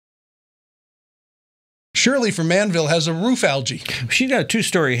Shirley from Manville has a roof algae. She's got a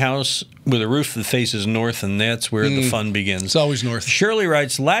 2-story house with a roof that faces north, and that's where the fun begins. It's always north. Shirley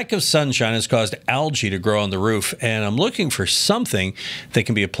writes, lack of sunshine has caused algae to grow on the roof, and I'm looking for something that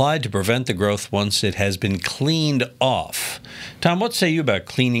can be applied to prevent the growth once it has been cleaned off. Tom, what say you about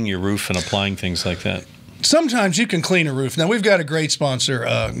cleaning your roof and applying things like that? Sometimes you can clean a roof. Now, we've got a great sponsor,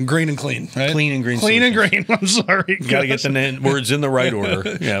 Green and Clean, right? Clean and Green Clean and Solutions. Green. I'm sorry. Got to get the words in the right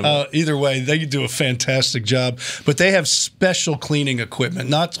order. Yeah. Either way, they do a fantastic job. But they have special cleaning equipment,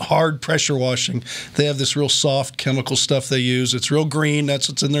 not hard pressure washing. They have this real soft chemical stuff they use. It's real green. That's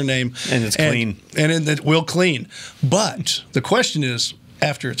what's in their name. And it's clean. And it will clean. But the question is,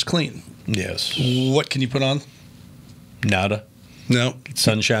 after it's clean, yes, what can you put on? Nada. No.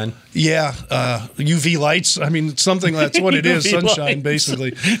 Sunshine? Yeah. UV lights. I mean, something that's what it is, sunshine, lights.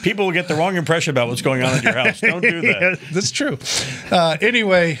 Basically. People will get the wrong impression about what's going on in your house. Don't do that. Yeah, that's true.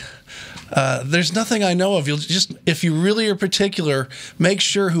 Anyway, there's nothing I know of. You'll just, if you really are particular, make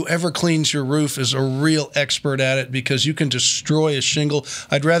sure whoever cleans your roof is a real expert at it, because you can destroy a shingle.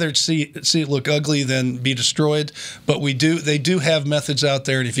 I'd rather see it look ugly than be destroyed, but they do have methods out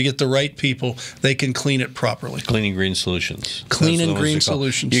there, and if you get the right people, they can clean it properly. Clean and Green Solutions. Clean and Green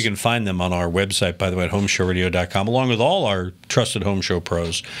Solutions. You can find them on our website, by the way, at HomeShowRadio.com, along with all our trusted home show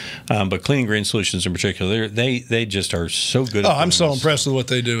pros. But Clean and Green Solutions in particular, they just are so good. I'm so impressed with what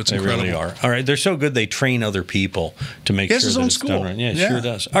they do. It's incredible. They really are. All right, they're so good they train other people to make sure that it's done right. Yeah, it sure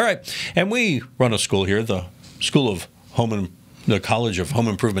does. All right, and we run a school here, the School of the College of Home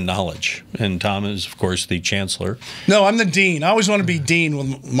Improvement Knowledge, and Tom is, of course, the chancellor. No, I'm the dean. I always want to be dean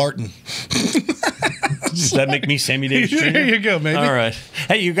with Martin. Does that make me Sammy Davis Jr.? There you go, maybe. All right.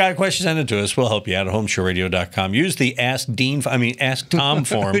 Hey, you got a question, send it to us. We'll help you out at HomeShowRadio.com. Use the Ask Tom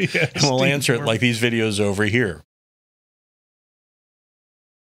form, and we'll answer it like these videos over here.